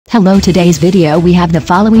Hello, today's video we have the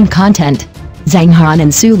following content. Zhang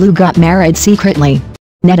and Sulu got married secretly.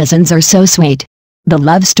 Netizens are so sweet. The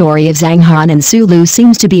love story of Zhang and Sulu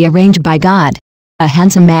seems to be arranged by God. A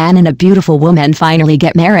handsome man and a beautiful woman finally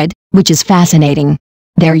get married, which is fascinating.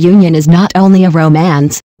 Their union is not only a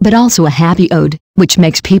romance, but also a happy ode, which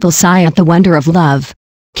makes people sigh at the wonder of love.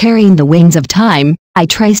 Carrying the wings of time, I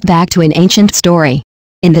traced back to an ancient story.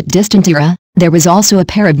 In that distant era, there was also a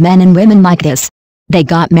pair of men and women like this. They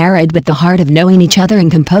got married with the heart of knowing each other and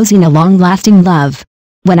composing a long-lasting love.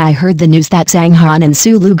 When I heard the news that Zhang and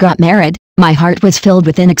Sulu got married, my heart was filled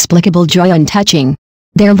with inexplicable joy and touching.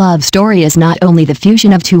 Their love story is not only the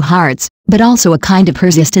fusion of two hearts, but also a kind of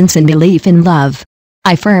persistence and belief in love.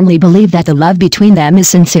 I firmly believe that the love between them is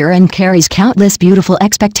sincere and carries countless beautiful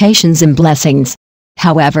expectations and blessings.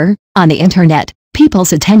 However, on the internet,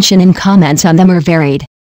 people's attention and comments on them are varied.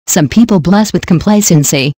 Some people bless with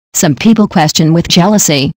complacency, some people question with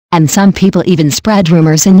jealousy, and some people even spread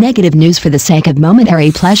rumors and negative news for the sake of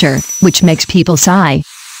momentary pleasure, which makes people sigh.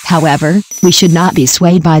 However, we should not be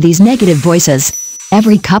swayed by these negative voices.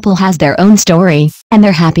 Every couple has their own story, and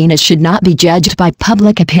their happiness should not be judged by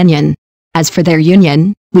public opinion. As for their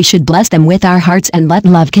union, we should bless them with our hearts and let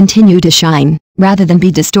love continue to shine, rather than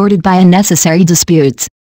be distorted by unnecessary disputes.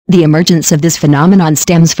 The emergence of this phenomenon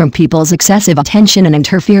stems from people's excessive attention and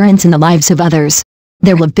interference in the lives of others.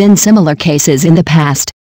 There have been similar cases in the past.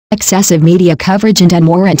 Excessive media coverage and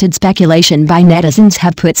unwarranted speculation by netizens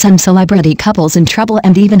have put some celebrity couples in trouble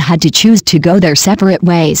and even had to choose to go their separate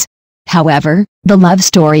ways. However, the love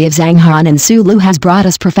story of Zhang and Sulu has brought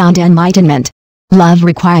us profound enlightenment. Love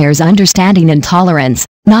requires understanding and tolerance,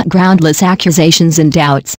 not groundless accusations and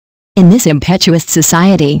doubts. In this impetuous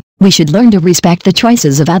society, we should learn to respect the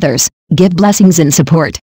choices of others, give blessings and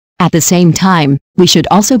support. At the same time, we should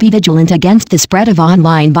also be vigilant against the spread of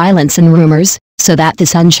online violence and rumors, so that the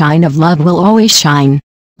sunshine of love will always shine.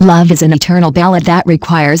 Love is an eternal ballad that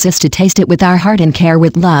requires us to taste it with our heart and care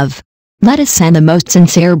with love. Let us send the most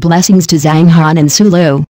sincere blessings to Zhang and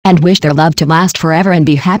Sulu, and wish their love to last forever and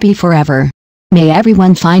be happy forever. May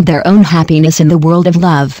everyone find their own happiness in the world of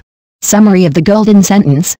love. Summary of the golden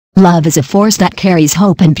sentence: love is a force that carries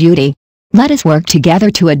hope and beauty. Let us work together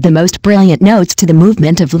to add the most brilliant notes to the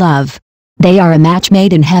movement of love. They are a match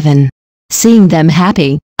made in heaven. Seeing them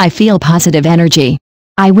happy, I feel positive energy.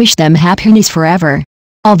 I wish them happiness forever.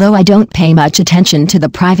 Although I don't pay much attention to the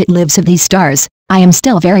private lives of these stars, I am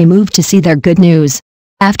still very moved to see their good news.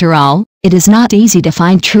 After all, it is not easy to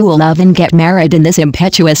find true love and get married in this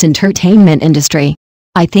impetuous entertainment industry.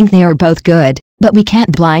 I think they are both good, but we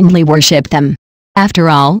can't blindly worship them. After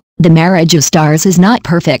all, the marriage of stars is not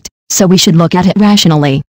perfect, so we should look at it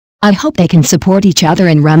rationally. I hope they can support each other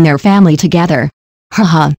and run their family together.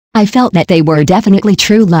 Haha, I felt that they were definitely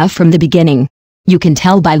true love from the beginning. You can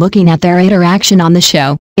tell by looking at their interaction on the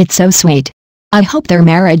show, it's so sweet. I hope their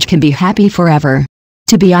marriage can be happy forever.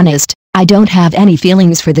 To be honest, I don't have any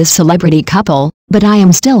feelings for this celebrity couple, but I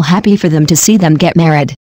am still happy for them to see them get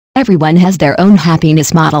married. Everyone has their own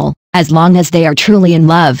happiness model. As long as they are truly in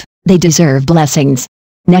love, they deserve blessings.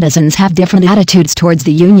 Netizens have different attitudes towards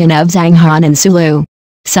the union of Zhang and Sulu.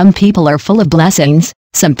 Some people are full of blessings,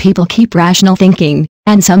 some people keep rational thinking,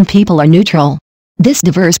 and some people are neutral. This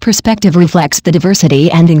diverse perspective reflects the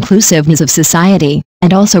diversity and inclusiveness of society,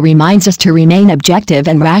 and also reminds us to remain objective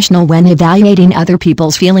and rational when evaluating other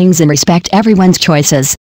people's feelings and respect everyone's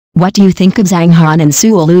choices. What do you think of Zhang and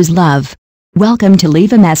Sulu's love? Welcome to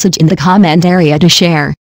leave a message in the comment area to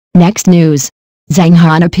share. Next news.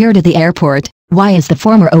 Zhang appeared at the airport. Why is the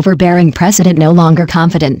former overbearing president no longer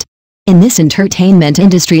confident? In this entertainment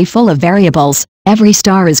industry full of variables, every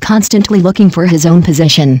star is constantly looking for his own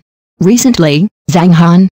position. Recently,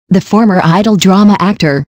 Zhang, the former idol drama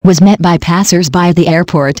actor, was met by passers-by at the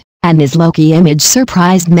airport, and his low-key image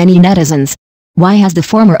surprised many netizens. Why has the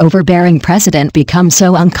former overbearing president become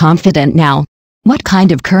so unconfident now? What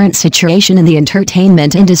kind of current situation in the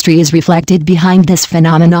entertainment industry is reflected behind this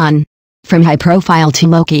phenomenon? From high profile to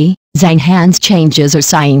low-key, Zhang's changes are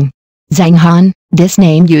sighing. Zhang, this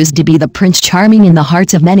name used to be the Prince Charming in the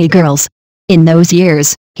hearts of many girls. In those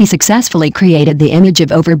years, he successfully created the image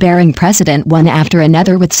of overbearing president one after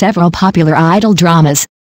another with several popular idol dramas.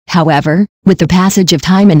 However, with the passage of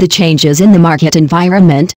time and the changes in the market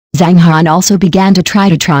environment, Zhang also began to try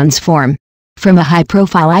to transform. From a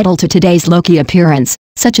high-profile idol to today's low-key appearance,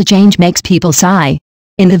 such a change makes people sigh.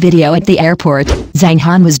 In the video at the airport,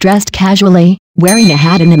 Zhang was dressed casually, wearing a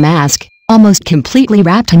hat and a mask, almost completely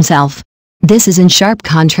wrapped himself. This is in sharp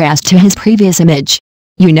contrast to his previous image.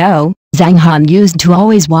 You know, Zhang used to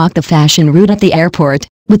always walk the fashion route at the airport,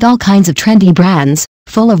 with all kinds of trendy brands,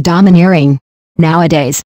 full of domineering.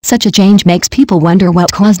 Nowadays, Such a change makes people wonder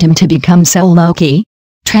what caused him to become so low-key.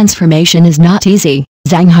 Transformation is not easy.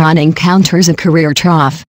 Zhang Han encounters a career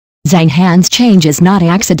trough. Zhang Han's change is not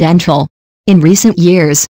accidental. In recent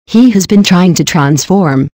years, he has been trying to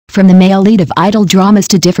transform, from the male lead of idol dramas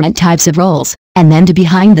to different types of roles, and then to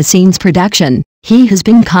behind-the-scenes production. He has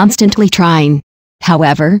been constantly trying.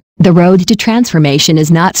 However, the road to transformation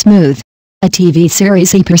is not smooth. A TV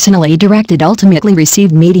series he personally directed ultimately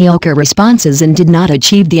received mediocre responses and did not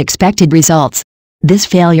achieve the expected results. This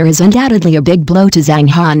failure is undoubtedly a big blow to Zhang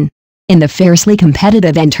Han. In the fiercely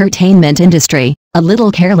competitive entertainment industry, a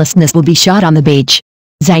little carelessness will be shot on the beach.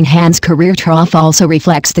 Zhang Han's career trough also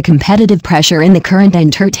reflects the competitive pressure in the current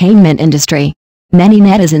entertainment industry. Many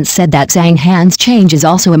netizens said that Zhang Han's change is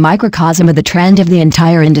also a microcosm of the trend of the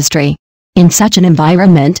entire industry. In such an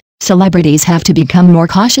environment, celebrities have to become more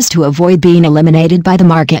cautious to avoid being eliminated by the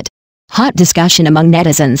market. Hot discussion among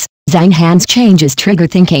netizens. Zhang Han's changes trigger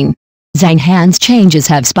thinking. Zhang Han's changes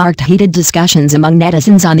have sparked heated discussions among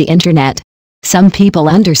netizens on the internet. Some people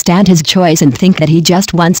understand his choice and think that he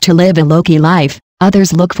just wants to live a low-key life.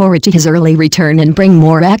 Others look forward to his early return and bring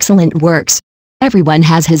more excellent works. Everyone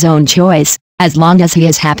has his own choice, as long as he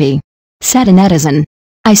is happy. Said a netizen.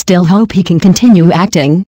 I still hope he can continue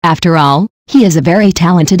acting. After all, he is a very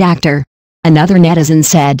talented actor. Another netizen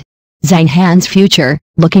said. Zhang Han's future,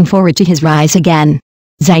 looking forward to his rise again.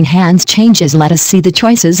 Zhang Han's changes let us see the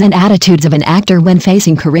choices and attitudes of an actor when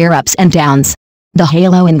facing career ups and downs. The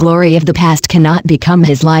halo and glory of the past cannot become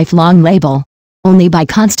his lifelong label. Only by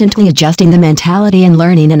constantly adjusting the mentality and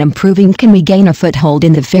learning and improving can we gain a foothold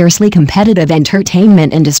in the fiercely competitive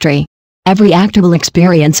entertainment industry. Every actor will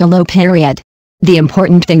experience a low period. The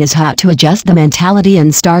important thing is how to adjust the mentality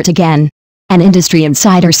and start again. An industry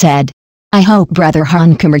insider said. I hope Brother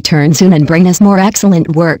Han can return soon and bring us more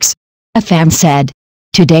excellent works. A fan said.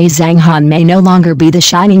 Today's Zhang Han may no longer be the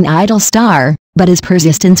shining idol star, but his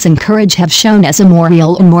persistence and courage have shown us a more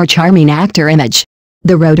real and more charming actor image.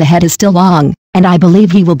 The road ahead is still long, and I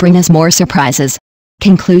believe he will bring us more surprises.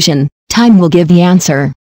 Conclusion. Time will give the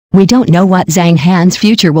answer. We don't know what Zhang Han's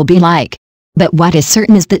future will be like. But what is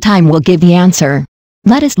certain is that time will give the answer.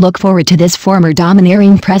 Let us look forward to this former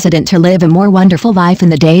domineering president to live a more wonderful life in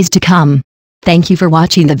the days to come. Thank you for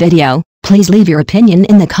watching the video. Please leave your opinion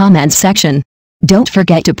in the comments section. Don't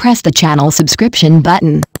forget to press the channel subscription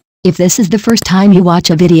button. If this is the first time you watch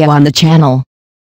a video on the channel,